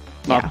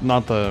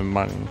 not the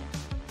money,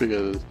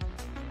 because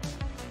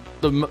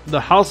the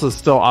house is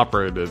still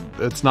operated.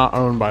 It's not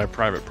owned by a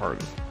private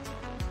party.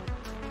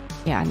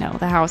 Yeah, no,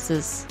 the house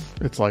is.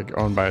 It's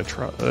owned by a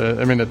trust.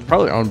 I mean, it's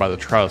probably owned by the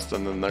trust,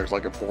 and then there's a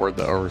board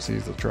that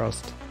oversees the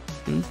trust.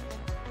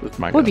 That's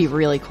my guess. Would be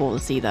really cool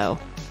to see though.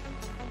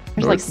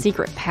 There's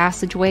secret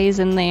passageways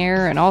in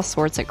there and all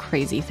sorts of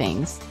crazy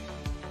things.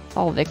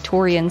 All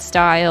Victorian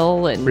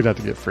style, and we'd have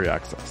to get free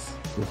access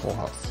to the whole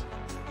house.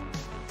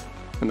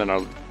 And then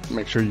I'll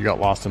make sure you got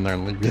lost in there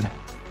and leave you.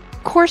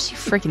 Of course you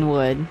freaking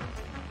would.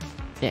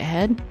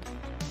 Dithead.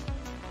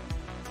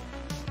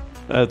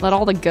 Let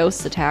all the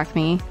ghosts attack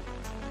me.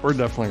 We're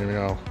definitely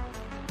gonna go.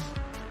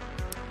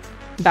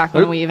 Back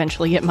when we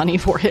eventually get money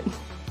for it.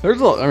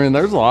 There's a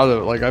lot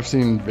of I've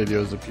seen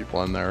videos of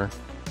people in there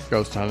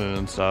ghost hunting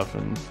and stuff,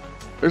 and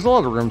there's a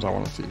lot of rooms I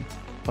want to see.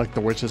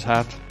 The witch's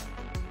hat.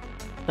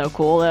 So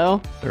cool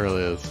though. It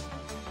really is.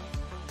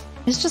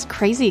 It's just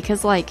crazy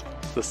because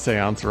the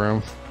seance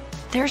room.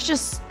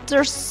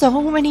 There's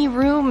so many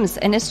rooms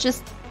and it's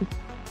just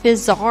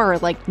bizarre.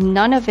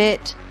 None of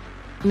it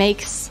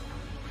makes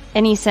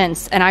any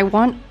sense. And I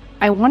want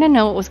to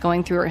know what was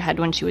going through her head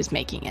when she was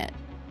making it.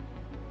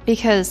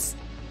 Because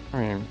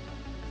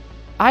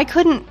I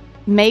couldn't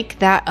make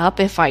that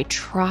up if I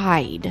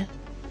tried.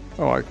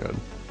 Oh, I could.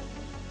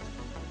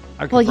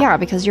 Well, yeah,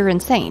 because you're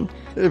insane.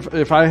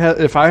 If I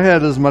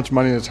had as much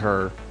money as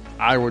her,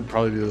 I would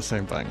probably do the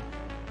same thing.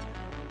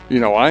 You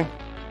know why?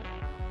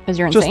 Because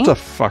you're insane? Just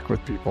to fuck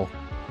with people.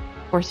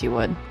 Of course you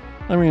would.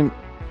 I mean,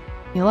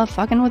 you love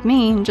fucking with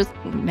me and just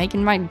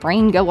making my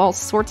brain go all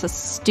sorts of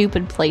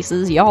stupid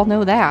places. Y'all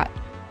know that.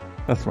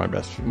 That's my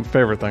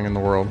favorite thing in the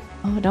world.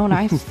 Oh, don't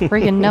I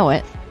friggin' know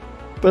it.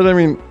 But I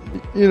mean,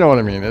 you know what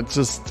I mean. It's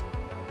just...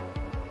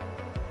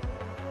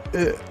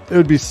 It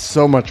would be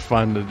so much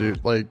fun to do.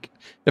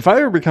 If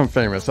I ever become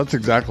famous, that's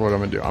exactly what I'm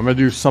going to do. I'm going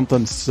to do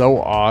something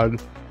so odd,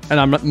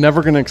 and I'm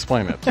never going to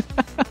explain it.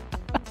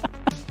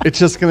 It's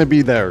just going to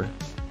be there.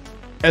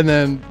 And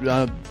then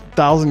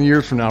 1,000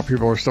 years from now,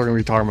 people are still going to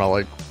be talking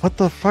about, what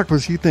the fuck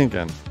was he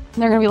thinking? And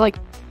they're going to be like,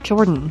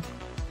 Jordan,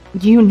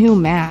 you knew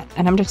Matt.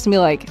 And I'm just going to be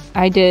like,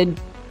 I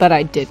did, but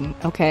I didn't,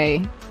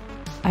 okay?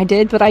 I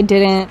did, but I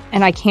didn't,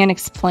 and I can't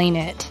explain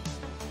it.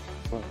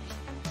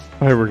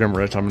 If I become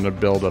rich, I'm going to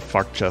build a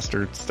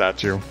Winchester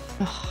statue.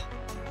 Ugh,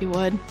 you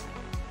would.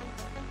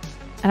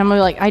 And I'm gonna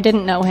be like, I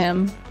didn't know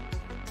him.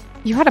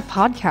 You had a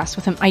podcast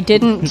with him. I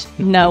didn't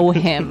know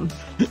him.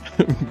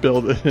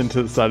 Build it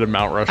into the side of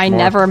Mount Rushmore. I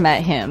never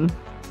met him.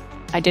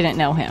 I didn't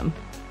know him.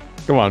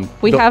 Come on.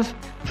 We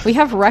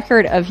have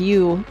record of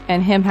you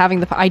and him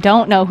having I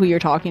don't know who you're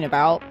talking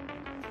about.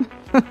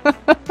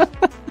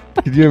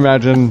 Could you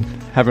imagine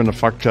having a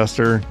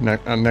Winchester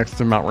next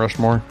to Mount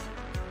Rushmore?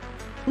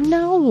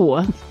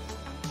 No.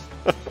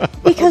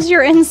 Because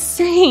you're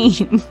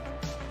insane.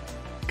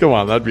 Come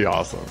on, that'd be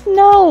awesome.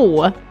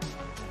 No.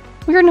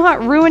 We're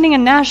not ruining a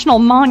national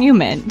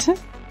monument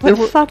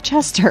with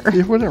Winchester.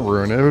 It wouldn't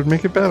ruin it. It would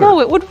make it better. No,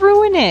 it would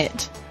ruin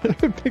it.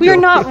 We are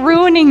not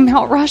ruining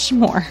Mount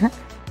Rushmore.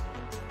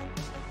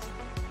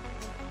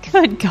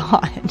 Good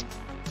God.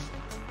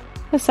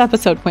 This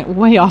episode went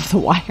way off the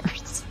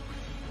wires.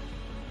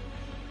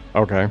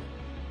 Okay.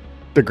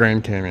 The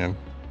Grand Canyon.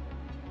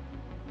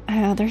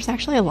 There's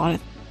actually a lot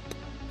of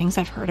things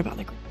I've heard about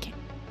the Grand Canyon.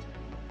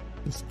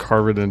 Just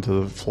carve it into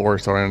the floor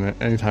so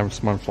anytime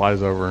someone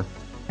flies over.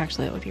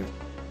 Actually, that would be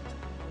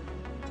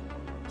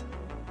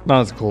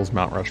not as cool as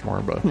Mount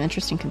Rushmore, but some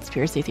interesting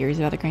conspiracy theories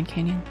about the Grand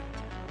Canyon.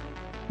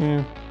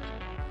 Yeah.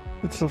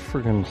 It's a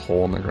freaking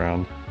hole in the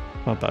ground.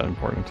 Not that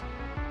important.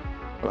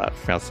 Not that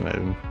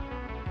fascinating.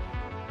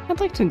 I'd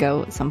like to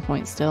go at some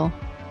point still.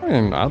 I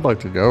mean, I'd like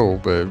to go,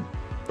 but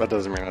that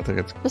doesn't mean I think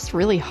it's just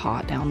really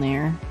hot down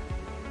there.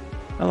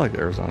 I like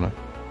Arizona.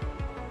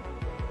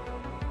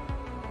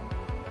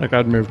 Like,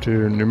 I'd move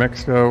to New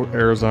Mexico,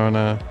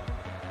 Arizona,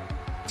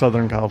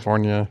 Southern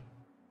California,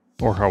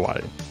 or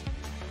Hawaii.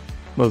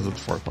 Those are the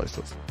 4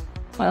 places.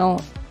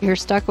 Well, you're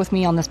stuck with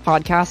me on this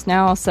podcast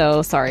now,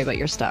 so sorry, but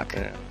you're stuck.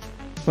 Yeah.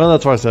 Well,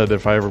 that's why I said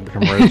if I ever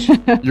become rich,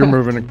 you're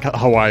moving to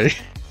Hawaii.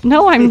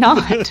 No, I'm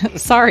not.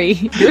 Sorry.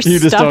 You're you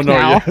stuck just don't know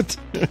now.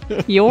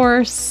 Yet.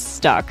 You're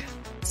stuck.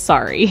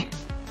 Sorry.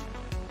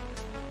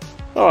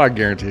 Oh, I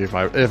guarantee if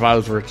I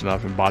was rich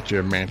enough and bought you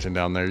a mansion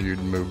down there, you'd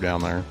move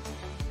down there.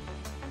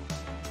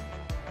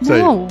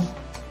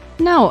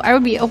 No, I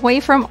would be away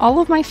from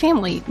all of my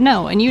family.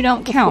 No, and you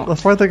don't count.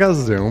 That's why they got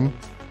Zoom.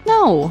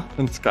 No.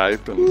 And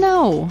Skype. And,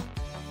 no.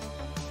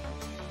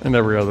 And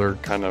every other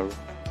kind of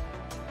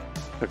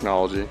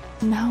technology.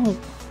 No.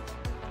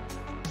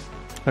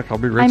 Heck, I'll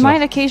be rich I enough.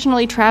 might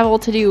occasionally travel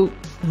to do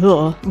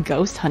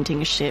ghost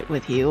hunting shit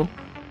with you.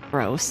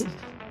 Gross.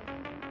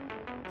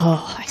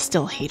 Oh, I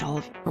still hate all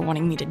of you for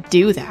wanting me to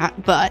do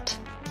that, but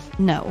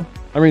no.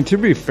 I mean, to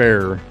be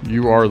fair,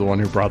 you are the one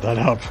who brought that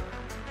up.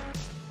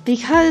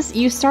 Because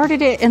you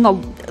started it in the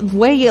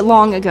way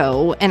long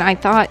ago, and I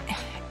thought,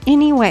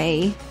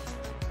 anyway,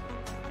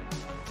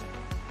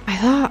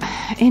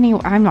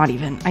 I'm not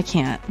even, I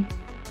can't.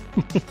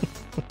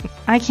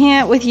 I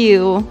can't with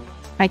you.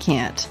 I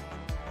can't.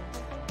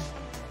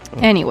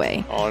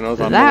 Anyway, all I know is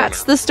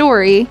that's the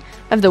story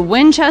of the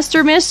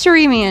Winchester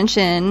Mystery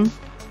Mansion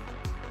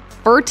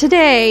for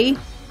today.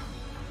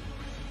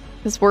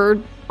 Because we're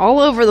all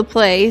over the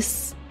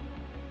place.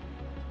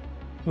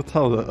 That's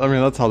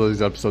how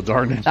these episodes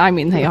are. I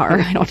mean, they are.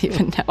 I don't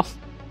even know.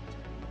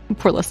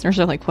 Poor listeners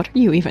are like, what are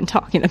you even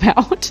talking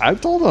about? I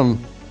told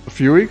them a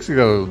few weeks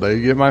ago. They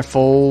get my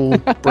full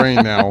brain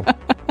now.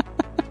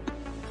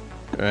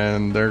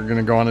 And they're going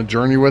to go on a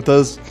journey with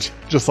us,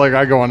 just like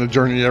I go on a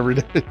journey every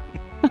day.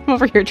 I'm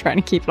over here trying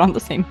to keep it on the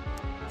same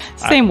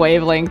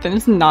wavelength, and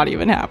it's not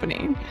even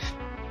happening.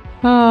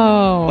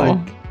 Oh.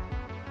 Like,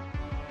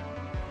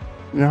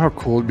 you know how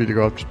cool it'd be to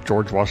go up to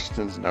George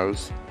Washington's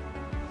nose?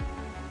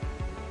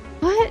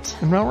 What?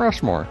 In Mount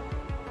Rushmore.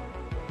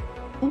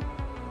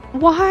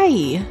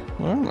 Why?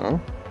 I don't know.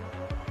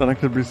 Then I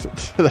could be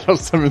that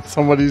was in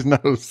somebody's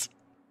nose.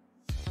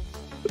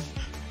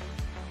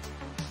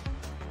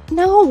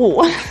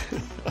 No.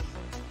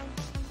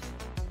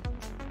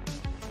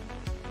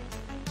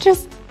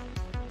 Just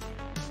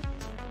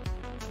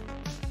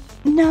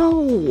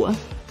no.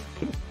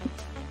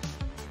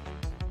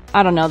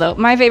 I don't know though.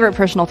 My favorite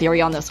personal theory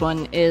on this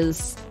one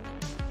is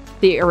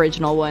the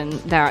original one,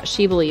 that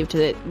she believed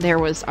that there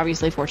was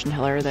obviously a fortune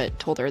teller that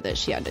told her that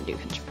she had to do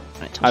construction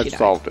until she died. I've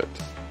solved it.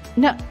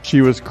 No.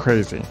 She was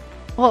crazy.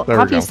 Well, there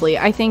obviously,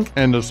 I think...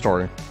 End of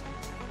story.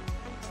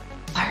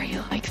 Why are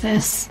you like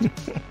this?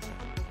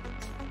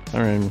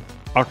 I mean,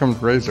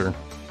 Occam's razor.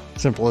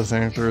 Simplest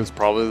answer is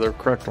probably the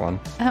correct one.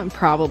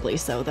 Probably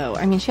so, though.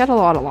 I mean, she had a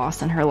lot of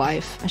loss in her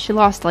life. She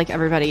lost, like,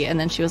 everybody, and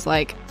then she was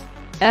like,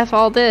 F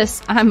all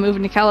this, I'm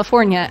moving to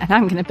California, and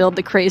I'm going to build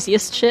the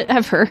craziest shit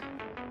ever.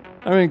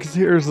 I mean, because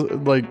here's,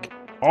 like,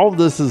 all of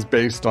this is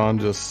based on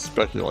just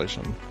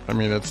speculation. I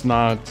mean, it's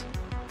not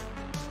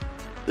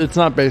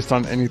based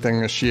on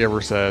anything that she ever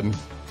said.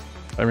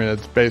 I mean,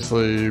 it's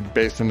basically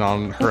based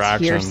on her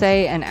actions.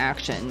 Hearsay and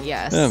action,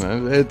 yes.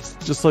 And it's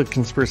just like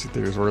conspiracy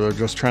theories where they're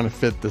just trying to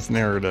fit this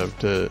narrative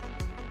to,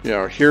 you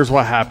know, here's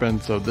what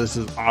happened, so this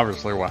is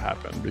obviously what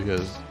happened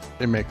because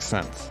it makes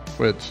sense.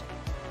 Which,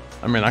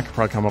 I mean, I could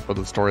probably come up with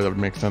a story that would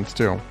make sense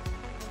too.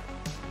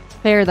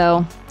 Fair,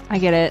 though. I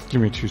get it. Give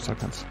me 2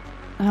 seconds.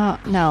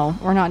 No,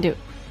 we're not doing...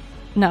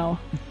 No.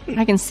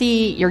 I can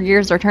see your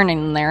gears are turning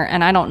in there,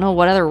 and I don't know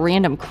what other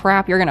random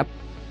crap you're gonna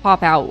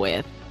pop out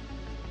with.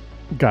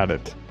 Got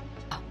it.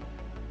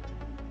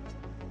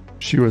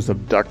 She was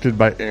abducted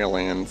by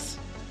aliens,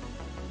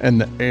 and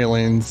the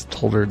aliens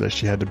told her that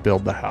she had to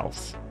build the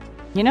house.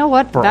 You know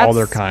what? For all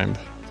their kind.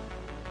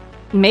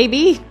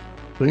 Maybe.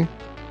 See?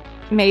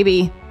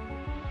 Maybe.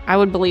 I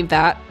would believe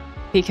that,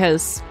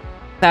 because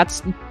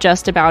that's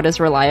just about as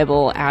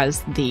reliable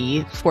as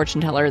the fortune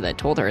teller that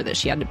told her that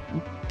she had to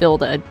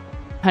build a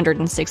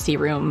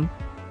 160-room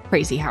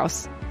crazy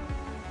house.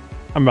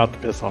 I'm about to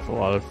piss off a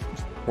lot of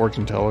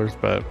fortune tellers,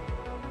 but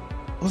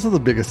those are the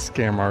biggest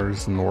scam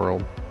artists in the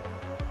world.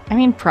 I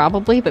mean,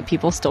 probably, but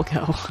people still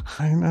go.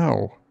 I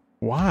know.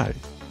 Why?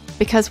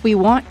 Because we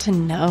want to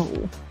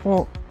know.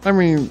 Well, I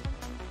mean,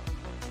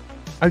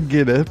 I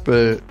get it,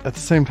 but at the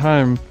same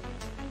time,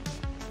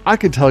 I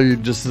could tell you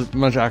just as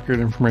much accurate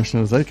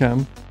information as they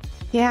can.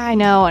 Yeah, I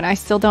know, and I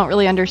still don't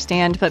really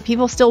understand, but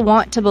people still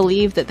want to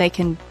believe that they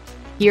can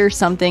hear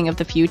something of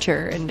the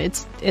future, and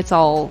it's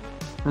all...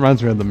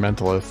 Reminds me of The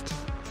Mentalist.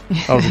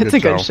 It's a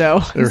good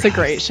show. It's a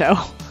great show.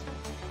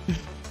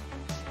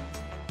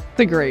 It's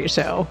a great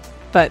show.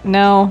 But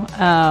no,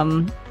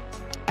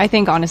 I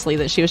think honestly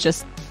that she was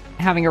just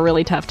having a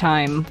really tough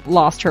time,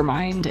 lost her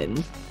mind,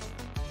 and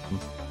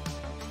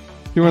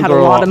had a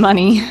lot of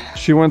money.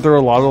 She went through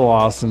a lot of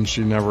loss, and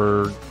she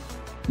never,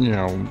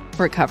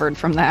 recovered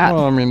from that.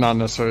 Well, I mean, not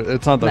necessarily.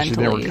 It's not that mentally. She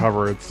didn't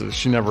recover. It's that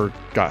she never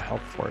got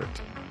help for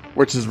it,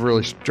 which is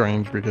really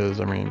strange because,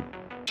 I mean,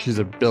 she's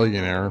a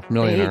millionaire. The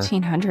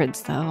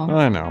 1800s, though.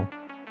 I know.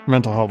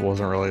 Mental health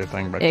wasn't really a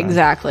thing back then.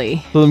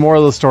 Exactly. So the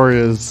moral of the story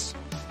is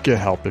get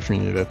help if you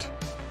need it.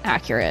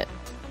 Accurate.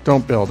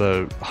 Don't build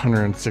a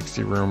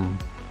 160-room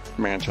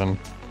mansion.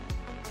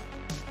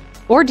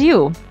 Or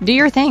do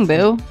your thing,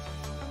 boo.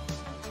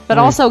 But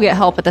also get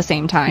help at the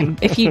same time.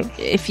 If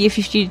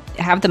you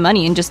have the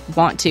money and just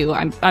want to,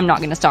 I'm not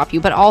going to stop you.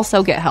 But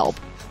also get help.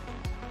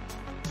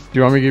 Do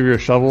you want me to give you a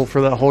shovel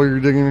for that hole you're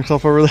digging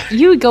yourself over there?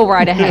 You go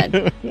right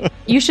ahead.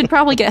 You should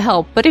probably get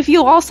help. But if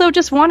you also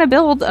just want to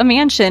build a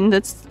mansion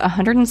that's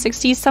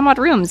 160 some odd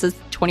rooms, it's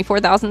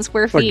 24,000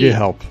 square feet. But get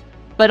help.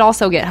 But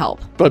also get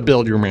help. But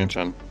build your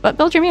mansion.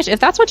 If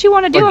that's what you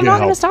want to do, I'm not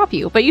going to stop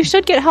you. But you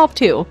should get help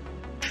too.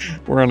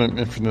 We're on an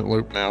infinite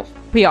loop now.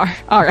 We are.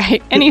 All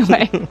right.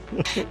 Anyway,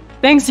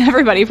 thanks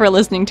everybody for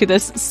listening to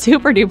this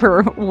super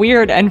duper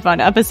weird and fun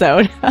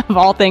episode of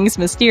All Things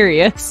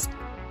Mysterious.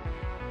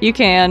 You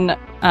can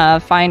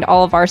find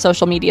all of our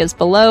social medias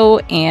below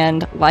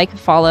and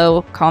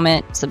follow,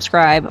 comment,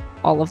 subscribe,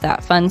 all of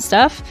that fun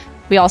stuff.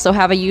 We also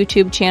have a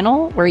YouTube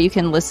channel where you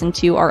can listen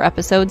to our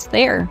episodes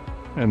there.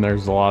 And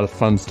there's a lot of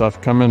fun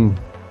stuff coming.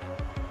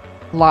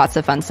 Lots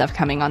of fun stuff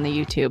coming on the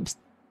YouTubes.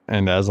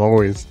 And as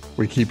always,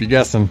 we keep you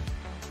guessing.